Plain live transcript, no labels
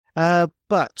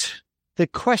But the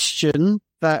question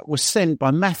that was sent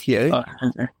by Matthew,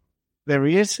 there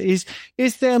he is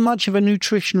there much of a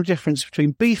nutritional difference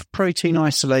between beef protein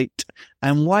isolate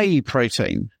and whey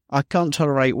protein? I can't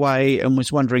tolerate whey and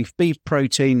was wondering if beef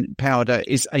protein powder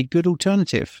is a good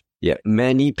alternative. Yeah,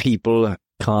 many people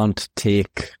can't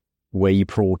take whey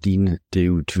protein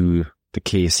due to the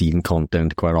casein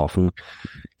content quite often.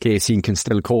 Casein can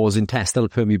still cause intestinal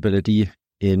permeability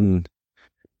in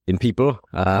people,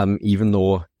 even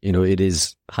though, it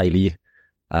is highly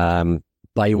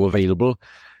bioavailable.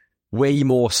 Way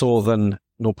more so than,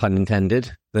 no pun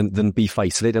intended, than beef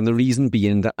isolate. And the reason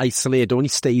being that isolate only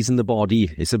stays in the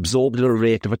body. It's absorbed at a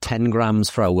rate of 10 grams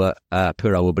per hour,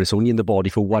 but it's only in the body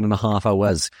for 1.5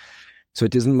 hours. So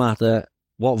it doesn't matter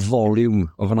what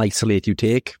volume of an isolate you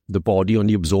take, the body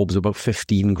only absorbs about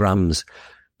 15 grams.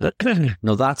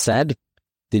 Now, that said,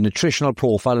 the nutritional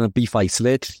profile in a beef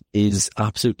isolate is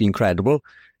absolutely incredible.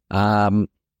 And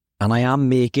I am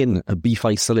making a beef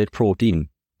isolate protein,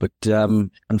 but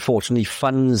unfortunately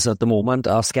funds at the moment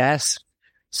are scarce.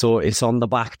 So it's on the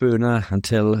back burner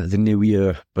until the new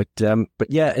year. But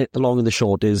yeah, the long and the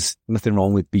short is nothing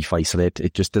wrong with beef isolate.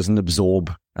 It just doesn't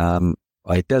absorb.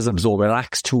 It does absorb. It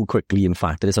acts too quickly, in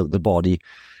fact, that it's out of the body.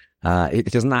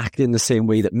 It doesn't act in the same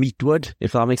way that meat would,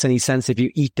 if that makes any sense. If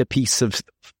you eat a piece of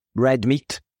red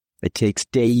meat, it takes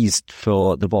days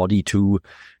for the body to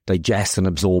digest and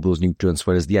absorb those nutrients,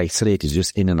 whereas the isolate is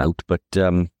just in and out. But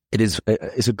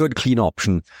it's a good, clean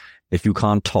option if you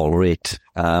can't tolerate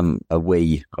a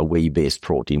whey-based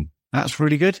protein. That's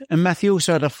really good. And Matthew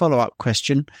also had a follow-up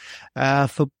question.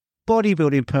 For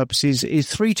bodybuilding purposes, is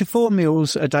 3 to 4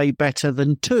 meals a day better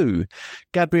than 2?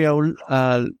 Gabrielle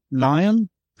Lyon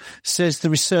says the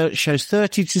research shows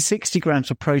 30 to 60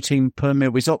 grams of protein per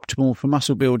meal is optimal for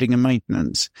muscle building and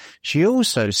maintenance. She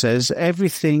also says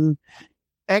anything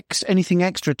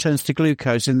extra turns to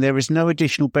glucose and there is no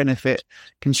additional benefit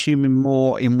consuming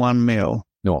more in one meal.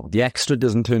 No, the extra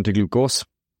doesn't turn to glucose.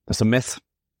 That's a myth.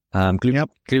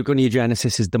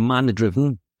 Gluconeogenesis is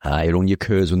demand-driven. It only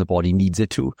occurs when the body needs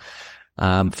it to.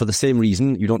 For the same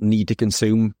reason, you don't need to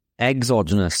consume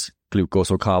exogenous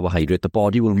glucose or carbohydrate. The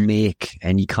body will make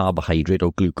any carbohydrate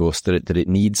or glucose that it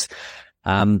needs.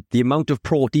 The amount of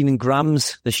protein in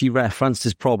grams that she referenced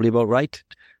is probably about right.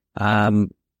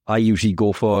 I usually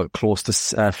go for close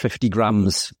to 50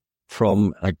 grams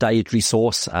from a dietary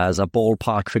source as a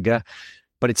ballpark figure,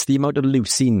 but it's the amount of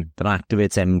leucine that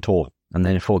activates mTOR and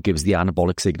then therefore gives the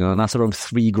anabolic signal, and that's around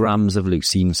 3 grams of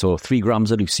leucine. So 3 grams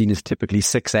of leucine is typically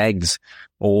 6 eggs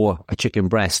or a chicken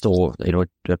breast or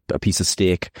a piece of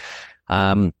steak.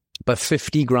 But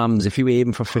 50 grams, if you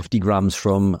aim for 50 grams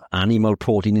from animal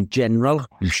protein in general,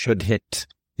 you should hit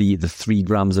the 3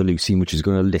 grams of leucine, which is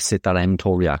going to elicit that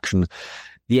mTOR reaction.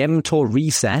 The mTOR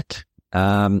reset,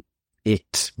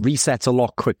 it resets a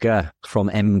lot quicker from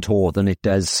mTOR than it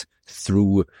does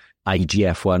through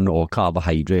IGF-1 or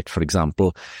carbohydrate, for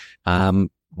example. When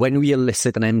we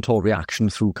elicit an mTOR reaction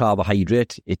through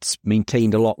carbohydrate, it's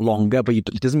maintained a lot longer, but it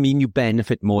doesn't mean you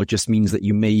benefit more. It just means that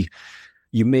you may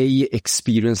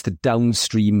experience the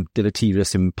downstream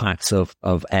deleterious impacts of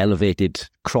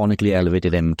chronically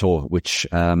elevated mTOR, which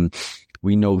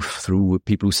we know through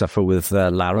people who suffer with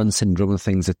Laron syndrome and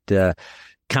things that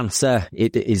cancer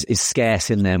is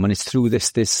scarce in them, and it's through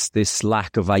this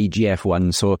lack of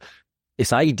IGF-1. So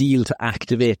it's ideal to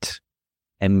activate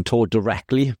mTOR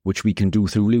directly, which we can do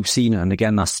through leucine. And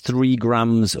again, that's 3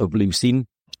 grams of leucine.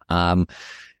 The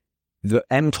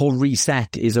mTOR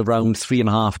reset is around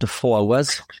 3.5 to 4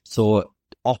 hours. So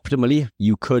optimally,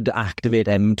 you could activate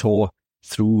mTOR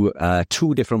through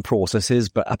 2 different processes,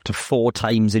 but up to 4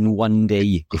 times in one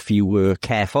day if you were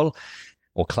careful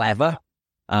or clever.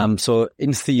 So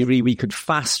in theory, we could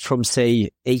fast from, say,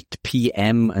 8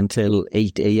 p.m. until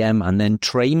 8 a.m. and then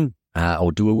train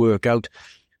or do a workout.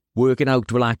 Working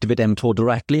out will activate mTOR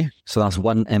directly. So that's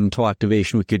one mTOR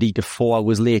activation. We could eat it 4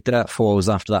 hours later, 4 hours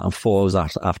after that, and 4 hours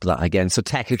after that again. So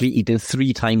technically eating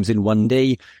 3 times in one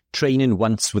day, training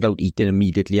once without eating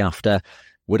immediately after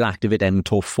would activate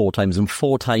mTOR 4 times. And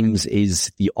 4 times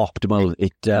is the optimal.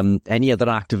 Any other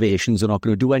activations are not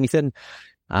going to do anything.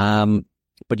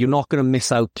 But you're not going to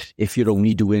miss out if you're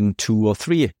only doing 2 or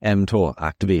 3 mTOR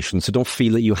activations. So don't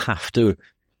feel that you have to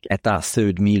get that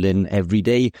third meal in every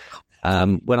day.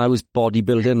 When I was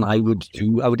bodybuilding,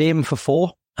 I would aim for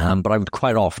 4, but I would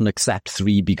quite often accept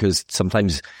 3 because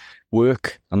sometimes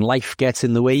work and life gets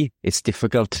in the way. It's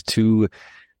difficult to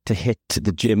hit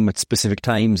the gym at specific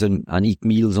times and eat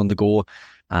meals on the go.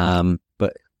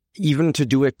 But even to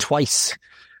do it twice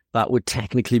that would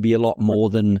technically be a lot more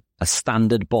than a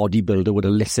standard bodybuilder would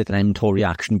elicit an mTOR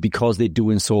reaction, because they're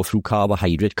doing so through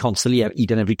carbohydrate, constantly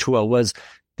eating every 2 hours.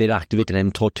 They'd activate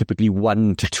an mTOR typically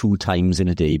 1 to 2 times in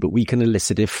a day, but we can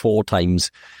elicit it 4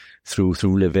 times through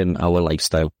living our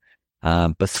lifestyle.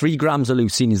 But 3 grams of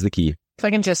leucine is the key. If I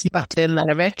can just butt in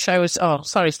there, Rich,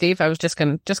 sorry, Steve. I was just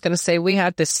going to say, we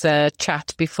had this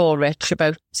chat before, Rich,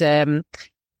 about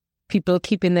people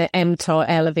keeping their mTOR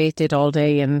elevated all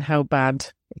day and how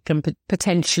bad it can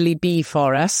potentially be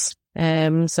for us.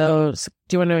 So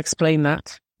do you want to explain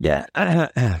that? Yeah.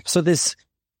 So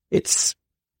it's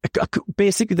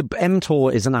basically the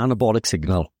mTOR is an anabolic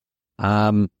signal.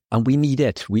 And we need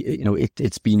it.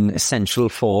 It's been essential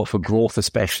for growth,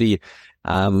 especially,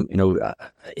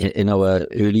 in our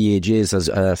early ages,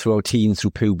 as through our teens,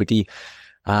 through puberty.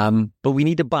 But we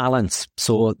need a balance.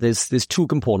 So there's 2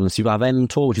 components. You have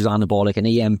mTOR, which is anabolic, and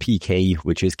AMPK,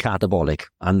 which is catabolic,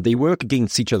 and they work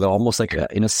against each other almost like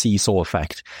in a seesaw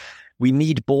effect. We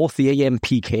need both. The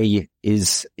AMPK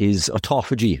is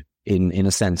autophagy in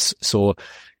a sense. So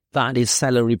that is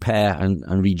cellular repair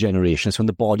and regeneration. So when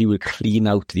the body will clean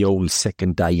out the old sick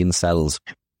and dying cells.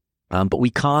 But we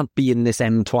can't be in this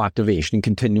mTOR activation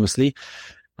continuously.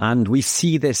 And we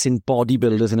see this in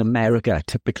bodybuilders in America.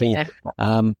 Typically,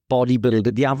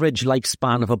 the average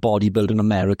lifespan of a bodybuilder in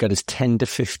America is 10 to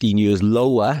 15 years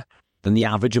lower than the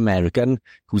average American,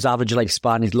 whose average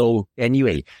lifespan is low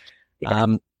anyway.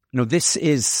 It's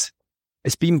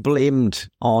been blamed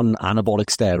on anabolic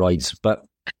steroids, but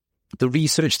the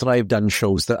research that I've done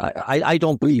shows that I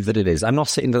don't believe that it is. I'm not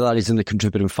saying that isn't a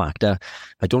contributing factor.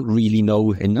 I don't really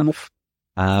know enough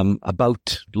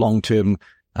about long-term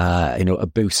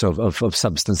abuse of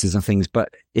substances and things.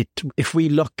 But if we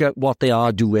look at what they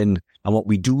are doing, and what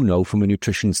we do know from a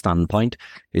nutrition standpoint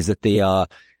is that they are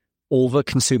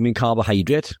over-consuming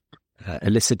carbohydrate,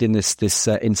 eliciting this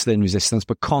insulin resistance,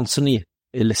 but constantly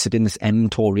eliciting this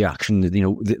mTOR reaction.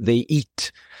 They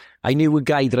eat. I knew a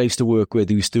guy that I used to work with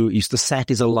who used to set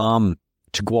his alarm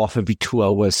to go off every 2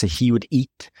 hours, so he would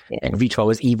eat every 2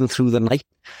 hours, even through the night.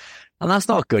 And that's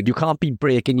not good. You can't be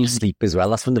breaking your sleep as well.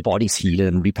 That's when the body's healing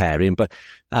and repairing. But,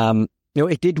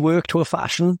 it did work to a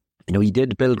fashion. He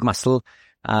did build muscle.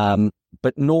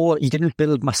 But no, he didn't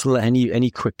build muscle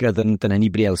any quicker than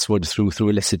anybody else would through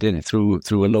eliciting it, through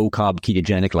a low carb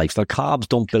ketogenic lifestyle. Carbs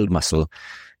don't build muscle.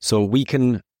 So we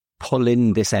can pull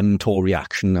in this mTOR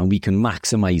reaction and we can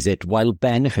maximize it while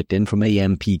benefiting from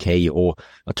AMPK or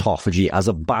autophagy as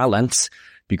a balance,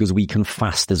 because we can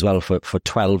fast as well for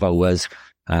 12 hours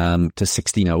to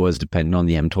 16 hours, depending on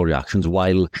the mTOR reactions,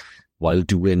 while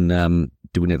doing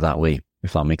it that way,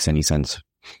 if that makes any sense.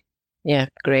 Yeah,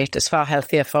 great. It's far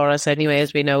healthier for us anyway,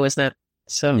 as we know, isn't it?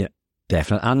 So yeah,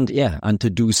 definitely. And to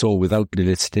do so without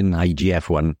eliciting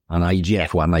IGF-1, and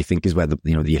IGF-1 I think is where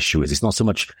the issue is. It's not so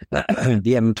much the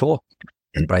mTOR,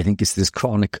 but I think it's this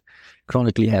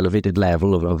chronically elevated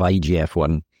level of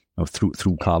IGF-1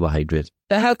 through carbohydrate.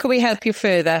 So how can we help you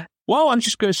further? Well, I'm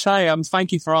just going to say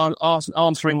thank you for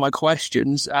answering my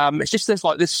questions. It's just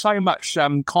there's so much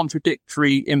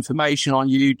contradictory information on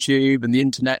YouTube and the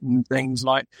internet and things.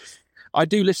 Like, I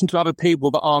do listen to other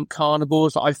people that aren't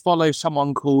carnivores. I follow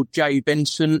someone called Jay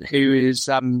Vincent, who is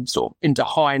sort of into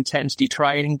high intensity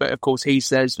training, but of course he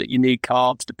says that you need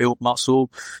carbs to build muscle.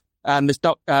 There's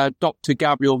Dr.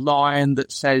 Gabriel Lyon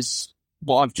that says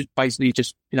what I've just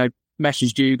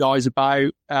messaged you guys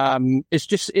about. It's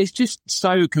just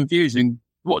so confusing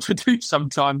what to do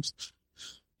sometimes.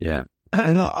 Yeah.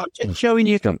 And I'm just showing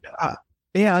you.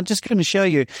 I'm just going to show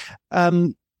you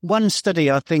one study.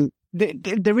 I think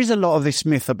there is a lot of this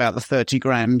myth about the 30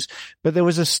 grams, but there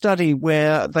was a study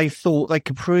where they thought they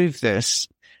could prove this,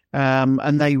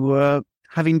 and they were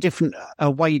having different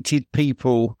weighted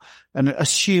people and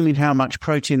assuming how much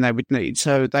protein they would need.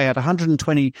 So they had a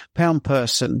 120-pound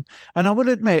person. And I will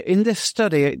admit, in this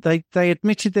study, they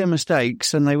admitted their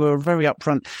mistakes and they were very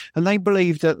upfront. And they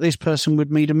believed that this person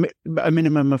would need a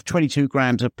minimum of 22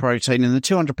 grams of protein, and the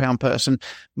 200-pound person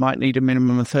might need a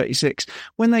minimum of 36.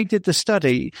 When they did the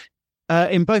study,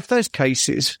 in both those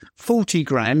cases, 40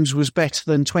 grams was better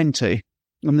than 20.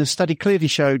 And the study clearly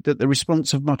showed that the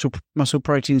response of muscle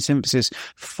protein synthesis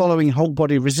following whole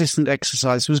body resistant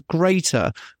exercise was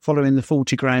greater following the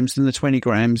 40 grams than the 20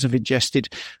 grams of ingested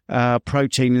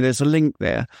protein. And there's a link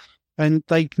there. And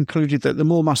they concluded that the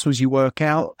more muscles you work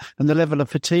out and the level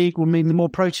of fatigue will mean the more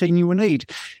protein you will need.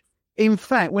 In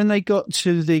fact, when they got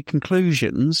to the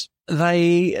conclusions,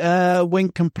 they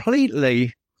went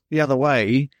completely the other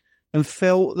way and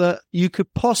felt that you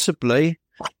could possibly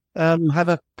have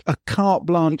a carte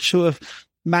blanche sort of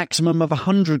maximum of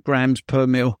 100 grams per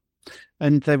meal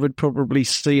and they would probably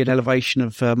see an elevation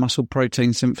of muscle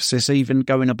protein synthesis, even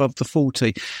going above the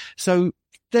 40. So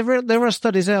there are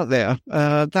studies out there.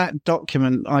 That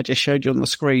document I just showed you on the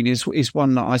screen is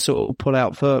one that I sort of pull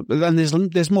out for, and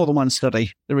there's more than one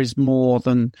study. There is more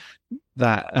than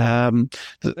that.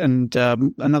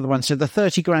 Another one said the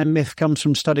 30-gram myth comes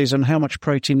from studies on how much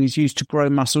protein is used to grow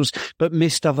muscles, but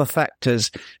missed other factors.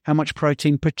 How much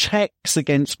protein protects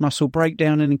against muscle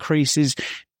breakdown and increases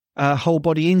whole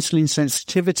body insulin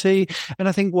sensitivity. And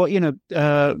I think what,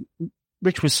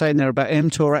 Rich was saying there about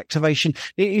mTOR activation,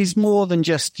 it is more than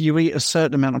just you eat a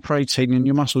certain amount of protein and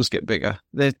your muscles get bigger.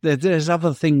 There's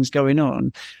other things going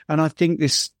on. And I think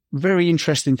this very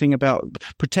interesting thing about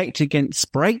protect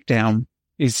against breakdown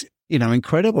is,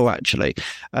 incredible actually.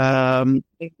 And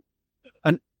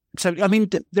so, I mean,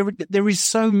 there is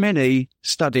so many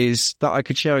studies that I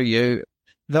could show you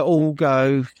that all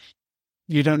go,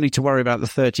 you don't need to worry about the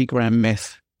 30-gram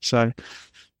myth. So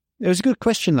it was a good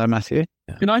question though, Matthew.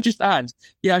 Can I just add?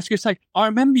 Yeah, I was going to say, I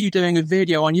remember you doing a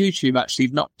video on YouTube actually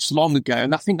not so long ago,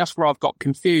 and I think that's where I've got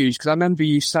confused, because I remember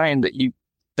you saying that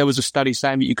there was a study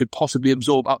saying that you could possibly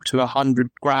absorb up to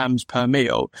 100 grams per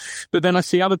meal. But then I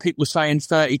see other people saying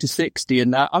 30 to 60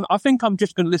 and that. I think I'm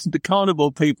just going to listen to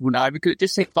carnivore people now, because it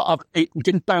just seems like other people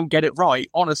just don't get it right,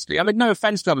 honestly. I mean, no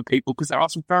offense to other people, because there are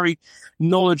some very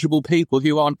knowledgeable people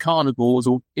who aren't carnivores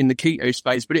or in the keto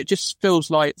space, but it just feels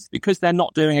like because they're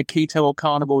not doing a keto or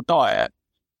carnivore diet,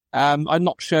 I'm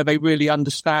not sure they really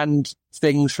understand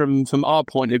things from our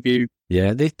point of view.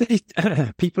 Yeah,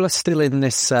 people are still in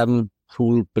this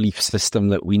whole belief system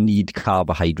that we need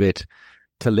carbohydrate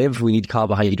to live. We need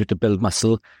carbohydrate to build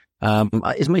muscle.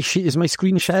 Is my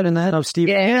screen sharing there now, Steve?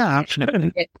 Yeah,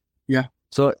 absolutely. Yeah.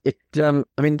 So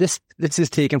this is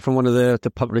taken from one of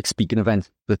the public speaking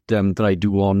events that I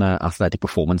do on athletic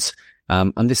performance.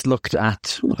 And this looked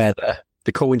at whether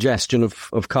the co-ingestion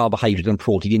of carbohydrate and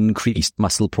protein increased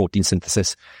muscle protein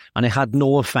synthesis, and it had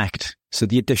no effect. So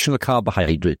the additional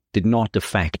carbohydrate did not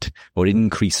affect or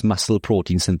increase muscle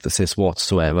protein synthesis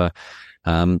whatsoever.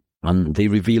 And they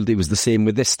revealed it was the same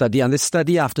with this study, and this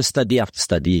study after study after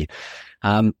study.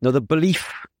 Now, the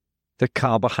belief that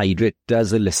carbohydrate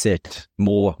does elicit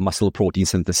more muscle protein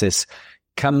synthesis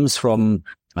comes from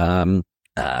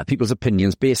people's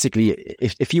opinions. Basically,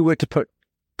 if you were to put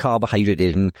carbohydrate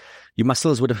in, your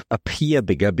muscles would appear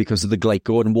bigger because of the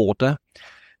glyco and water.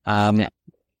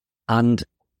 And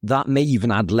that may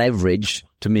even add leverage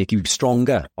to make you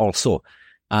stronger also.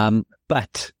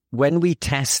 But when we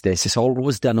test this, it's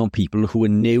always done on people who are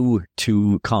new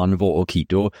to carnivore or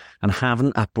keto and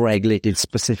haven't upregulated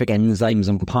specific enzymes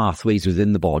and pathways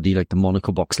within the body, like the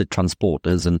monocarboxylate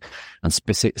transporters and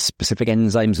specific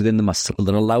enzymes within the muscle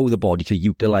that allow the body to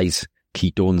utilize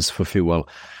ketones for fuel.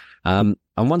 And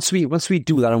once we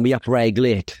do that and we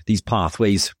upregulate these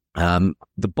pathways,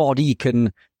 the body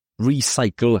can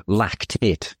recycle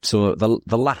lactate. So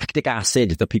the lactic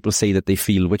acid that people say that they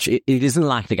feel, which it isn't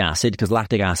lactic acid, because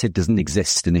lactic acid doesn't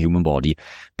exist in the human body,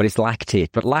 but it's lactate.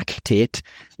 But lactate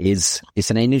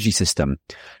it's an energy system.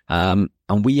 And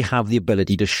we have the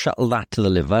ability to shuttle that to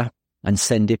the liver and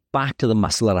send it back to the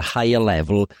muscle at a higher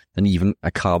level than even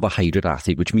a carbohydrate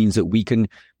athlete, which means that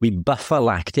we buffer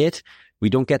lactate. We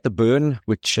don't get the burn,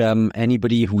 which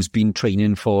anybody who's been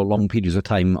training for long periods of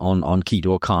time on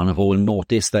keto or carnivore will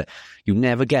notice that you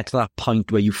never get to that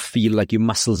point where you feel like your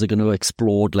muscles are going to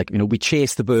explode. Like, we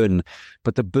chase the burn,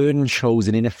 but the burn shows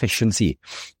an inefficiency.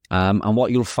 And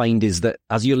what you'll find is that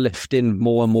as you're lifting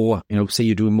more and more, say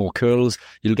you're doing more curls,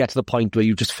 you'll get to the point where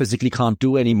you just physically can't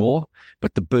do any more,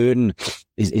 but the burn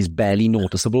is barely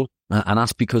noticeable. And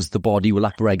that's because the body will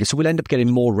upregulate. So we'll end up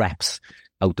getting more reps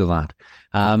out of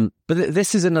that. But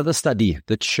this is another study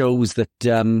that shows that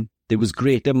there was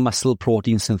greater muscle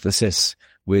protein synthesis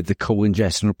with the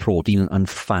co-ingestion of protein and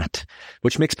fat,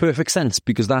 which makes perfect sense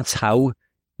because that's how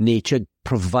nature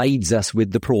provides us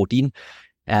with the protein.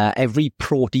 Every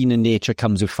protein in nature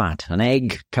comes with fat. An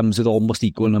egg comes with almost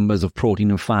equal numbers of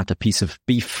protein and fat. A piece of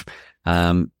beef,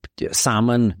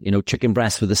 salmon, chicken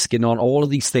breast with the skin on, all of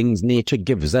these things nature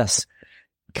gives us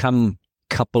come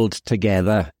coupled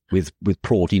together with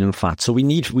protein and fat. So we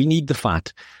need the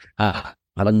fat. I'll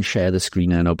unshare the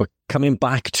screen now, but coming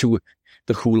back to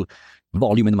the whole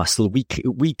volume in the muscle, we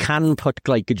can put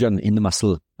glycogen in the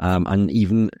muscle, and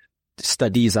even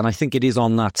studies, and I think it is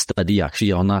on that study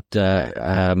actually, on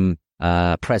that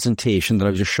presentation that I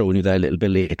was just showing you there a little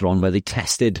bit later on, where they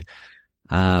tested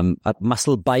at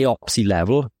muscle biopsy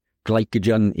level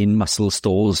glycogen in muscle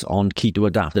stores on keto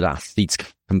adapted athletes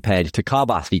compared to carb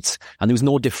athletes, and there was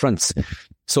no difference.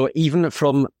 So even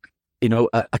from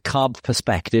a carb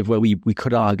perspective where we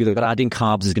could argue that adding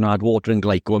carbs is going to add water and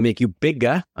glyco and make you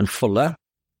bigger and fuller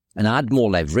and add more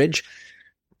leverage.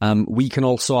 We can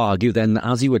also argue then that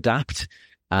as you adapt,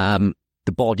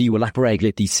 the body will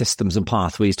upregulate these systems and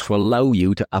pathways to allow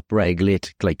you to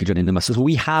upregulate glycogen in the muscles.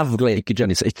 We have glycogen.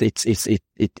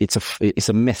 It's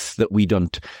a myth that we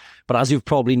don't. But as you've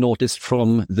probably noticed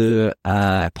from the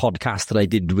podcast that I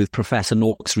did with Professor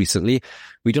Noakes recently,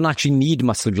 we don't actually need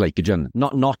muscle glycogen,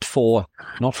 not for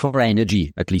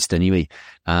energy, at least anyway.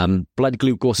 Blood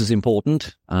glucose is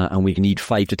important, and we need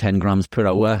 5 to 10 grams per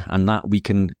hour, and that we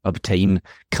can obtain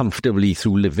comfortably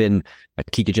through living a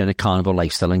ketogenic carnivore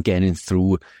lifestyle and getting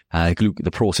through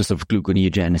the process of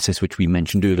gluconeogenesis, which we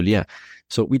mentioned earlier.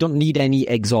 So we don't need any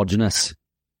exogenous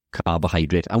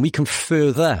carbohydrate, and we can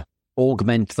further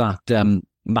augment that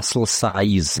muscle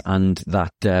size and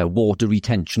that water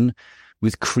retention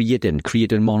with creatine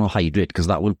monohydrate, because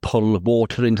that will pull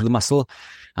water into the muscle,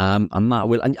 and that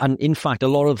will, and in fact, a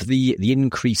lot of the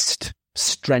increased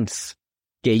strength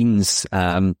gains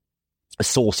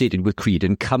associated with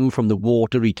creatine come from the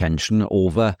water retention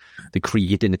over the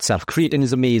creatine itself. Creatine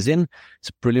is amazing. It's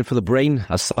brilliant for the brain,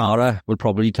 as Sarah will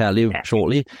probably tell you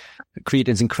shortly. Creatine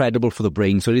is incredible for the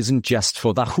brain. So it isn't just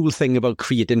for that whole thing about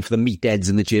creatine for the meatheads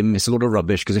in the gym. It's a lot of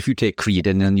rubbish, because if you take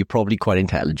creatine, then you're probably quite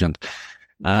intelligent.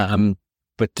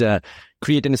 But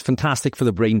creatine is fantastic for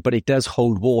the brain, but it does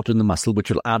hold water in the muscle,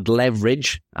 which will add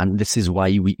leverage. And this is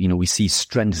why we see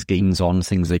strength gains on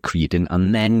things like creatine.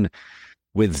 And then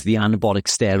with the anabolic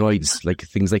steroids, like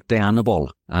things like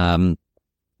Dianabol,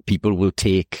 people will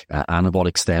take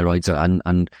anabolic steroids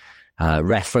and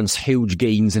reference huge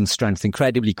gains in strength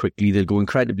incredibly quickly. They'll go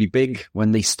incredibly big.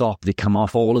 When they stop, they come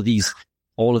off. All of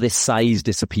this size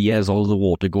disappears, all of the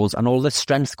water goes, and all the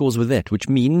strength goes with it, which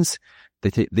means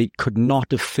that they could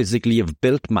not have physically have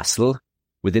built muscle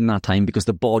within that time, because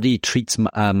the body treats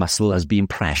muscle as being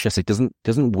precious. It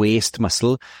doesn't waste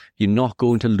muscle. You're not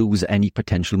going to lose any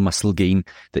potential muscle gain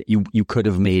that you could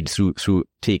have made through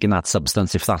taking that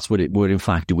substance, if that's what it were in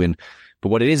fact doing. But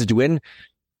what it is doing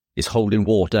is holding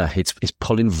water. It's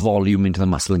pulling volume into the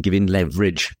muscle and giving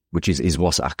leverage, which is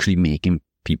what's actually making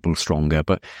people stronger.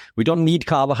 But we don't need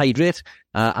carbohydrate.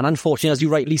 And unfortunately, as you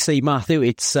rightly say, Matthew,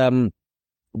 it's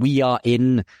we are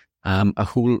in a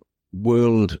whole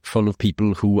world full of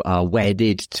people who are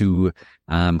wedded to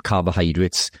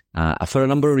carbohydrates for a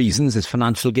number of reasons. There's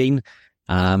financial gain.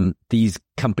 These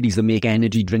companies that make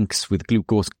energy drinks with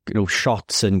glucose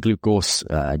shots and glucose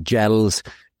gels,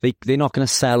 they're not going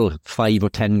to sell 5 or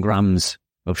 10 grams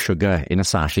of sugar in a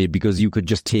sachet, because you could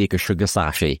just take a sugar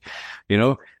sachet,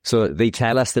 So they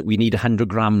tell us that we need 100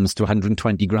 grams to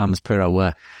 120 grams per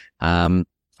hour. And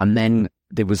then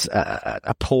there was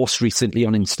a post recently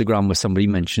on Instagram where somebody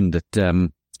mentioned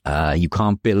that you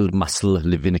can't build muscle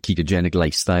living a ketogenic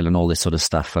lifestyle and all this sort of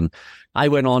stuff. And I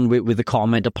went on with a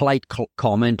comment, a polite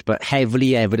comment, but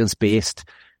heavily evidence-based.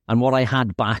 And what I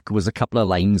had back was a couple of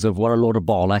lines of what a load of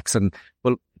bollocks. And,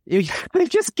 well, they've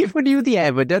just given you the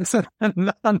evidence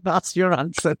and that's your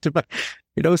answer to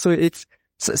my, so it's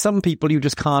some people you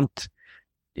just can't.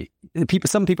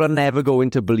 Some people are never going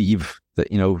to believe that,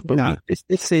 but no.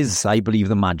 This is, I believe,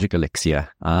 the magic elixir.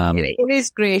 It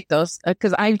is great, though,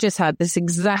 because I've just had this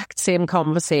exact same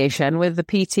conversation with the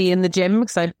PT in the gym,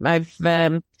 because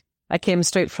I came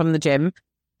straight from the gym.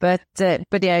 But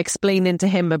yeah, explaining to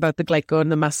him about the glyco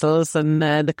and the muscles and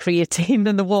the creatine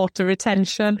and the water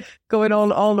retention going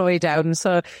all the way down.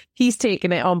 So he's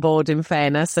taking it on board, in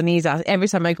fairness. And he's every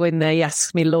time I go in there, he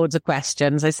asks me loads of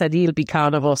questions. I said, he'll be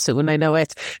carnivore soon, I know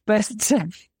it. But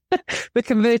we're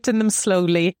converting them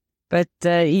slowly. But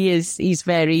he's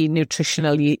very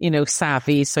nutritionally,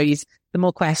 savvy. So the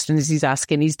more questions he's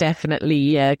asking, he's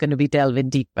definitely going to be delving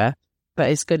deeper.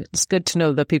 But it's good to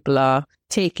know that people are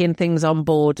taking things on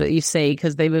board that you say,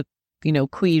 because they were,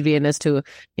 querying as to,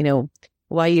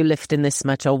 why are you lifting this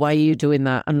much, or why are you doing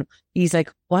that? And he's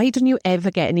like, why don't you ever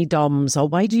get any DOMs, or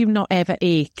why do you not ever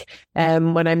ache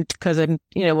because I'm,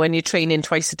 when you're training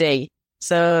twice a day?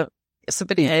 So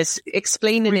somebody is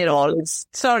explaining it all.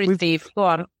 Sorry, Steve, go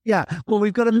on. Yeah, well,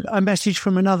 we've got a message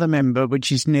from another member,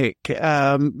 which is Nick.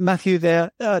 Matthew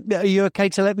there, are you okay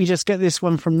to let me just get this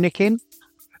one from Nick in?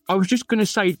 I was just going to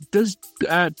say, does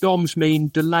DOMS mean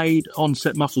delayed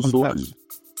onset muscle soreness?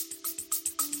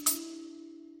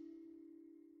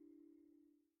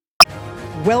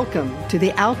 Welcome to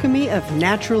the Alchemy of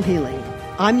Natural Healing.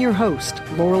 I'm your host,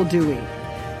 Laurel Dewey.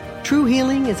 True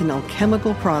healing is an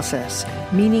alchemical process,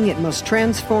 meaning it must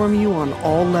transform you on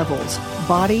all levels,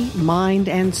 body, mind,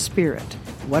 and spirit.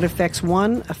 What affects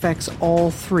one affects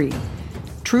all three.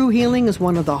 True healing is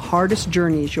one of the hardest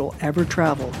journeys you'll ever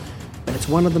travel. But It's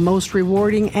one of the most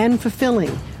rewarding and fulfilling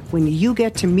when you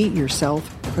get to meet yourself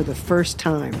for the first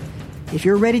time. If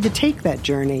you're ready to take that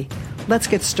journey, let's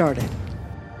get started.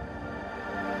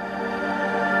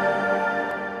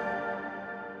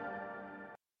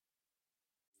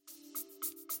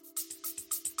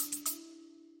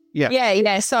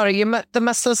 Yeah. Sorry, the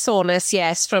muscle soreness,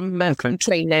 yes, from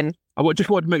training. I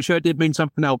just wanted to make sure it did mean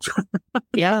something else.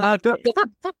 Yeah.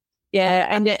 Yeah,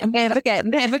 and never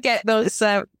get those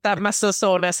that muscle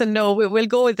soreness. And no, we'll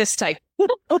go with this type.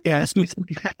 Yeah,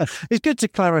 it's good to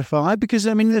clarify because,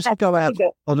 I mean, this will go out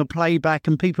on a playback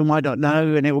and people might not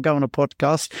know and it will go on a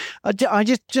podcast. I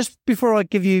just before I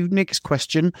give you Nick's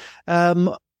question,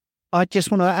 I just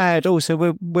want to add also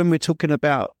when we're talking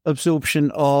about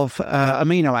absorption of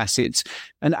amino acids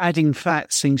and adding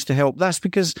fat seems to help. That's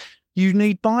because you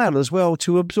need bile as well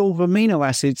to absorb amino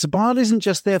acids. The bile isn't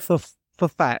just there for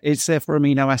fat, it's there for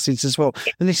amino acids as well.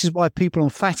 And this is why people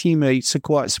on fatty meats are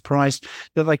quite surprised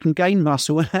that they can gain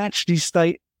muscle and actually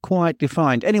stay quite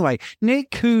defined. Anyway,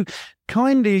 Nick, who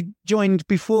kindly joined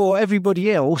before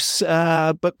everybody else,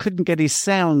 but couldn't get his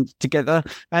sound together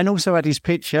and also had his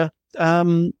picture,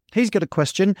 he's got a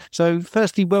question. So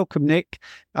firstly, welcome, Nick.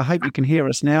 I hope you can hear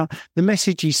us now. The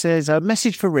message, he says, a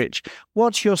message for Rich.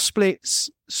 What's your stroke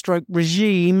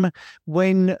regime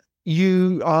when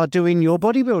you are doing your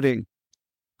bodybuilding?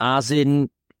 As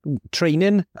in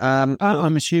training?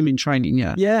 I'm assuming training,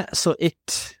 yeah. Yeah, so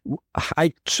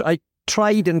I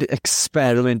tried and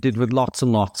experimented with lots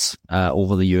and lots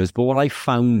over the years, but what I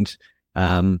found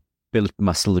built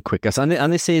muscle the quickest, and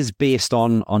this is based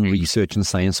on research and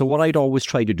science. So what I'd always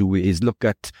try to do is look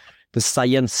at the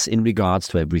science in regards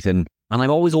to everything, and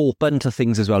I'm always open to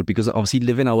things as well, because obviously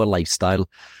living our lifestyle,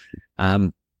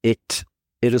 it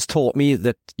has taught me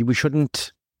that we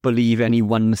shouldn't believe any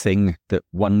one thing that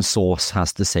one source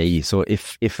has to say. So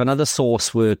if another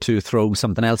source were to throw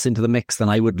something else into the mix, then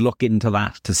I would look into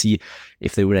that to see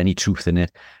if there were any truth in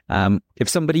it. If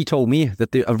somebody told me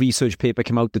that a research paper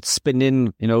came out that's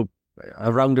spinning,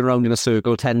 around and around in a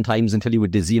circle 10 times until you were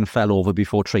dizzy and fell over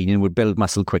before training would build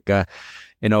muscle quicker,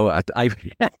 You've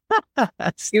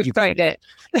tried it.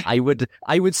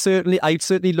 I'd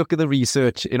certainly look at the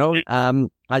research. At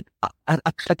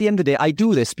the end of the day, I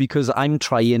do this because I'm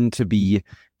trying to be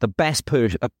the best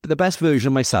version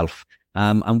of myself.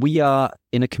 And we are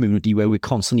in a community where we're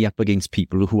constantly up against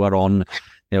people who are on,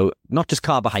 not just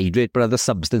carbohydrate but other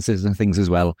substances and things as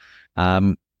well.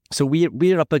 So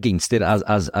we're up against it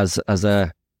as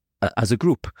a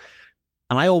group,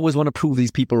 and I always want to prove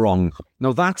these people wrong.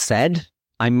 Now that said,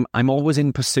 I'm always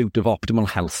in pursuit of optimal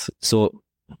health. So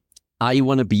I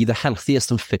want to be the healthiest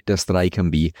and fittest that I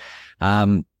can be.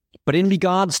 But in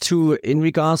regards to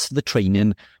the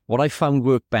training, what I found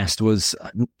worked best was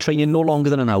training no longer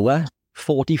than an hour.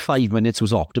 45 minutes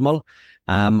was optimal.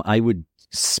 I would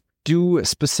do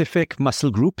specific muscle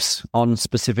groups on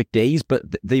specific days, but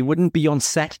they wouldn't be on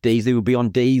set days. They would be on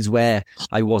days where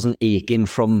I wasn't aching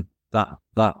from that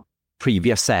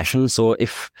previous session. So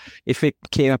if it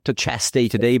came up to chest day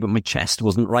today, but my chest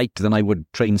wasn't right, then I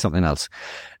would train something else.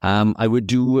 I would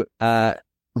do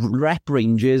rep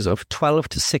ranges of 12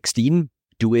 to 16,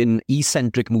 doing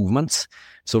eccentric movements.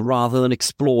 So rather than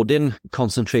exploding,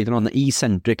 concentrating on the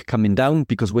eccentric coming down,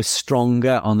 because we're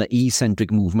stronger on the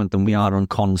eccentric movement than we are on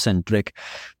concentric.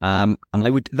 And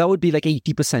that would be like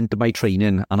 80% of my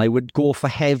training. And I would go for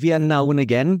heavier now and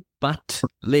again. But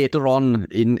later on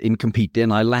in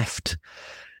competing, I left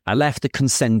the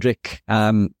concentric,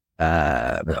 or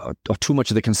too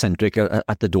much of the concentric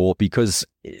at the door, because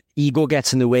ego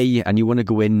gets in the way, and you want to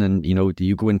go in and,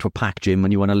 you go into a pack gym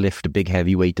and you want to lift a big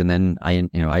heavy weight, and then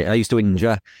I used to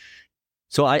injure.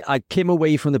 So I came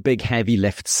away from the big heavy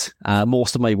lifts.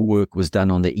 Most of my work was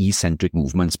done on the eccentric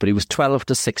movements, but it was 12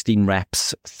 to 16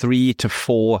 reps, 3 to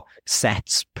 4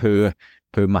 sets per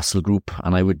muscle group,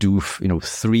 and I would do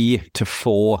 3 to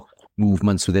 4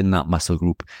 movements within that muscle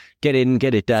group. Get in,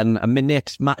 get it done. A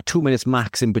minute, 2 minutes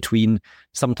max in between.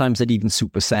 Sometimes I'd even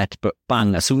superset, but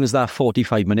bang, as soon as that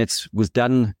 45 minutes was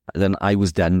done, then I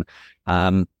was done.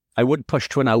 I would push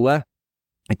to an hour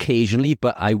occasionally,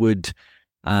 but I'd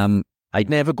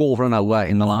never go over an hour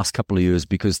in the last couple of years,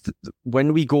 because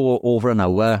when we go over an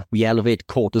hour, we elevate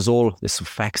cortisol. This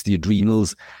affects the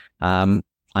adrenals, and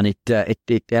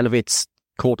it elevates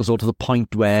cortisol to the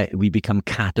point where we become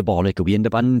catabolic, or we end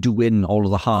up undoing all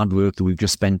of the hard work that we've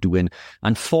just spent doing.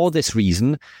 And for this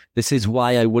reason, this is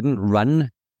why I wouldn't run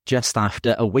just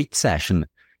after a weight session.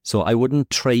 So I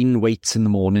wouldn't train weights in the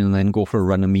morning and then go for a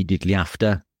run immediately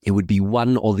after. It would be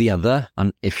one or the other.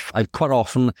 And if I quite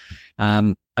often,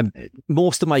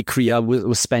 most of my career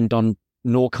was spent on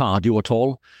no cardio at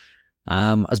all.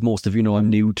 As most of you know, I'm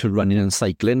new to running and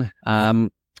cycling.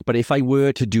 But if I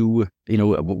were to do,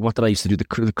 what did I used to do?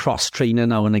 The cross trainer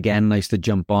now and again. I used to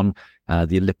jump on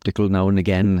the elliptical now and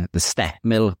again, the step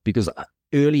mill, because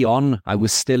early on I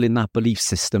was still in that belief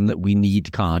system that we need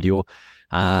cardio.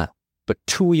 But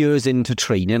 2 years into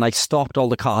training, I stopped all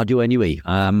the cardio anyway.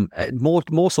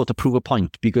 More so to prove a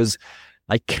point, because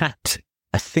I cut,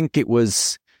 I think it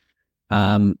was,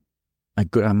 how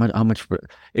much?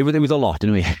 It was a lot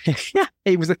anyway.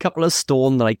 It was a couple of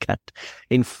stone that I cut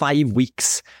in 5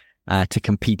 weeks to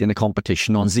compete in a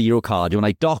competition on zero cardio, and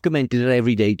I documented it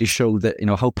every day to show that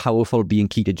how powerful being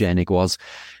ketogenic was.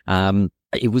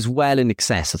 It was well in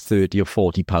excess of 30 or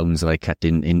 40 pounds that I cut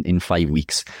in 5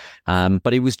 weeks.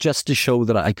 But it was just to show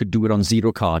that I could do it on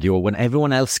zero cardio when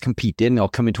everyone else competing or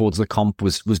coming towards the comp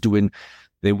was doing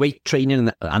the weight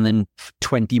training and then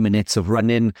 20 minutes of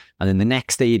running. And then the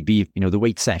next day it'd be, the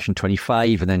weight session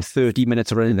 25 and then 30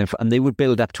 minutes of running. And they would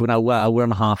build up to an hour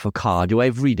and a half of cardio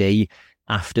every day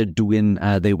after doing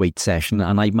their weight session.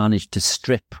 And I managed to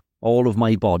strip all of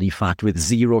my body fat with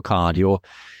zero cardio,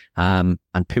 and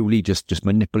purely just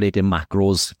manipulating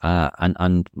macros,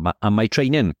 and my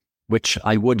training, which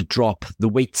I would drop. The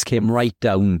weights came right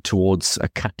down towards a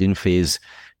cut-in phase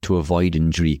to avoid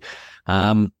injury.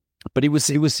 But it was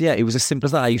as simple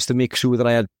as that. I used to make sure that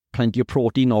I had plenty of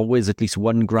protein, always at least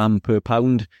 1 gram per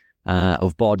pound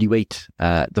of body weight.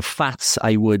 The fats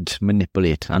I would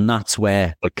manipulate, and that's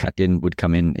where the cut-in would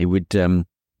come in. It would,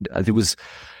 there was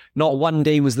not one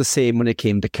day was the same when it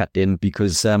came to cut-in,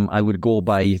 because I would go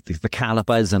by the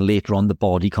calipers and later on the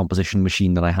body composition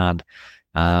machine that I had.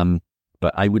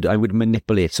 But I would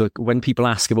manipulate. So when people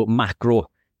ask about macro,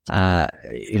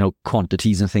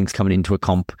 quantities and things coming into a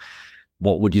comp,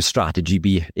 what would your strategy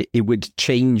be? It would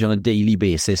change on a daily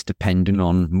basis depending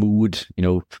on mood,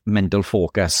 mental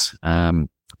focus.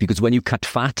 Because when you cut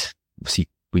fat, obviously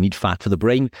we need fat for the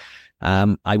brain.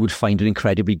 I would find it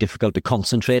incredibly difficult to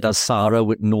concentrate, as Sarah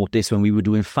would notice when we were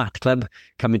doing Fat Club.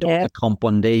 Coming to the comp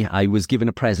one day, I was given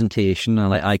a presentation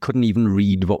and I couldn't even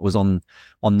read what was on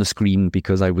the screen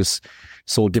because I was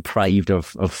so deprived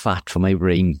of fat for my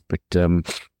brain.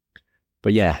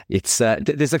 But yeah, it's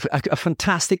there's a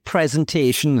fantastic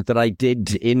presentation that I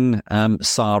did in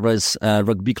Sarah's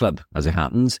rugby club, as it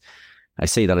happens. I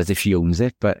say that as if she owns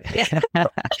it, but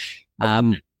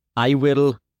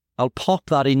I'll pop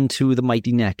that into the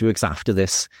Mighty Networks after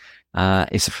this.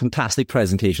 It's a fantastic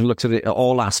presentation. Looks at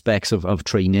all aspects of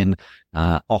training,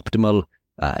 optimal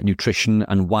nutrition,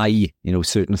 and why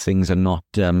certain things are not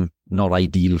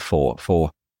ideal for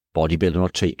bodybuilding or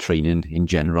training in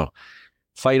general.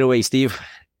 Fire away, Steve.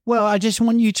 Well, I just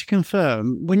want you to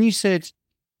confirm, when you said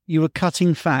you were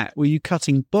cutting fat, were you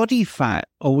cutting body fat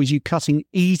or was you cutting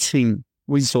eating?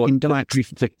 In dietary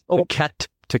fat?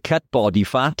 To cut body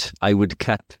fat, I would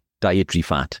cut dietary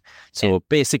fat. So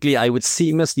basically, I would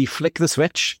seamlessly flick the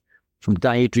switch from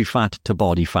dietary fat to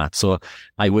body fat. So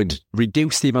I would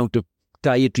reduce the amount of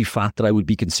dietary fat that I would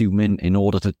be consuming in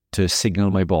order to signal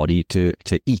my body to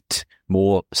eat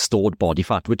more stored body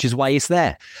fat, which is why it's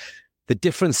there. The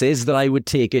difference is that I would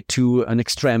take it to an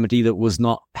extremity that was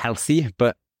not healthy.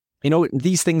 But,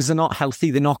 these things are not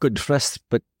healthy. They're not good for us.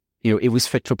 But, it was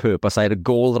fit for purpose. I had a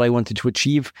goal that I wanted to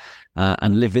achieve,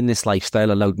 and living this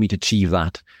lifestyle allowed me to achieve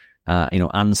that,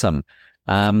 and some.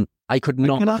 I could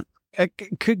not...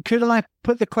 Could I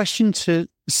put the question to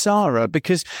Sarah?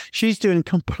 Because she's doing a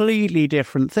completely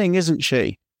different thing, isn't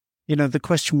she? The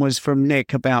question was from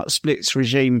Nick about splits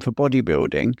regime for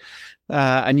bodybuilding,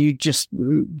 and you just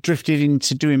drifted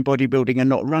into doing bodybuilding and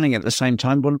not running at the same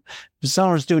time. Well,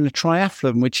 Sarah's doing a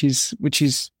triathlon, which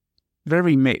is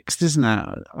very mixed, isn't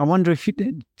it? I wonder if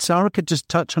Sarah could just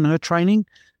touch on her training.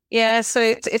 Yeah, so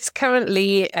it's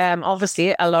currently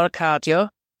obviously a lot of cardio,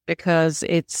 because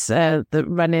it's the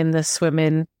running, the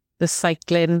swimming, the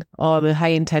cycling, or the high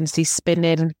intensity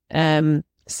spinning,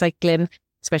 cycling,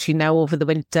 especially now over the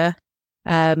winter.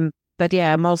 But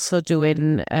yeah, I'm also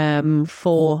doing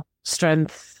 4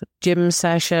 strength gym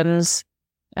sessions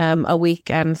a week,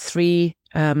 and 3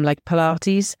 like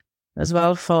Pilates as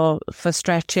well for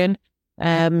stretching.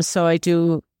 So I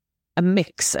do a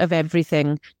mix of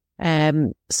everything. So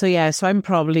I'm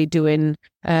probably doing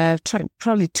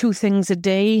probably 2 things a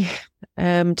day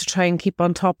to try and keep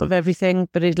on top of everything,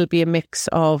 but it'll be a mix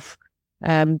of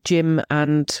gym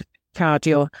and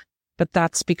cardio. But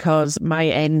that's because my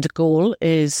end goal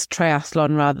is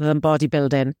triathlon rather than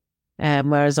bodybuilding.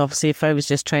 Whereas obviously if I was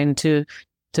just trying to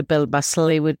build muscle,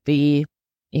 it would be,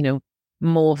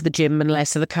 more of the gym and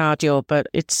less of the cardio. But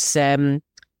it's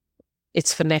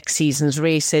for next season's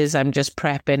races. I'm just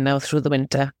prepping now through the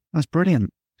winter. That's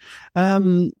brilliant.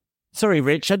 Sorry,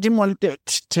 Rich, I didn't want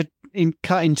to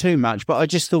cut in too much, but I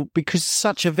just thought because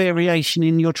such a variation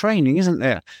in your training, isn't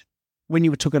there? When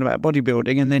you were talking about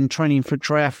bodybuilding and then training for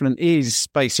triathlon is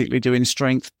basically doing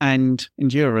strength and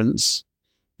endurance,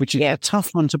 which is a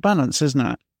tough one to balance, isn't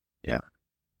it? Yeah.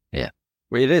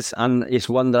 Well, it is, and it's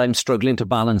one that I'm struggling to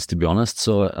balance, to be honest.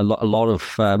 So a lot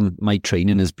of my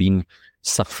training has been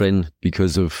suffering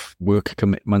because of work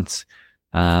commitments.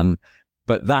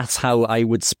 But that's how I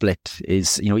would split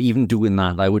is, even doing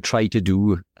that, I would try to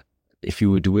do, if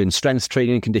you were doing strength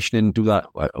training and conditioning, do that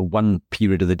one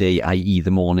period of the day, i.e.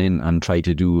 the morning, and try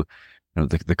to do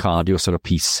the cardio sort of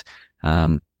piece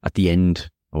at the end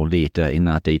or later in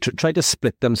that day. Try to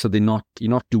split them so you're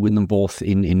not doing them both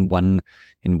in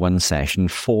one session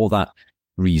for that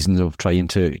reason of trying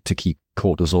to keep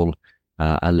cortisol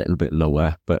a little bit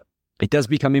lower. But it does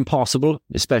become impossible,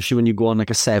 especially when you go on like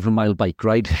a 7-mile bike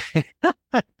ride.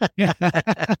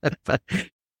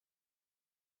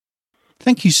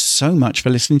 Thank you so much for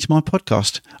listening to my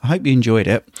podcast. I hope you enjoyed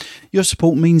it. Your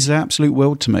support means the absolute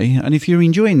world to me. And if you're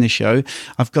enjoying this show,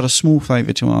 I've got a small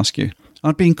favour to ask you.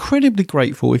 I'd be incredibly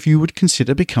grateful if you would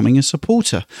consider becoming a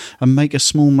supporter and make a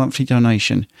small monthly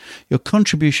donation. Your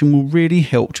contribution will really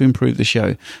help to improve the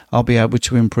show. I'll be able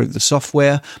to improve the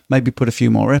software, maybe put a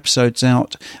few more episodes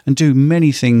out, and do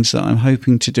many things that I'm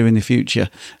hoping to do in the future.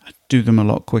 Do them a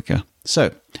lot quicker.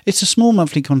 So, it's a small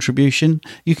monthly contribution.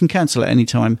 You can cancel at any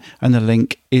time, and the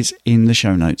link is in the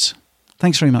show notes.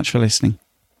 Thanks very much for listening.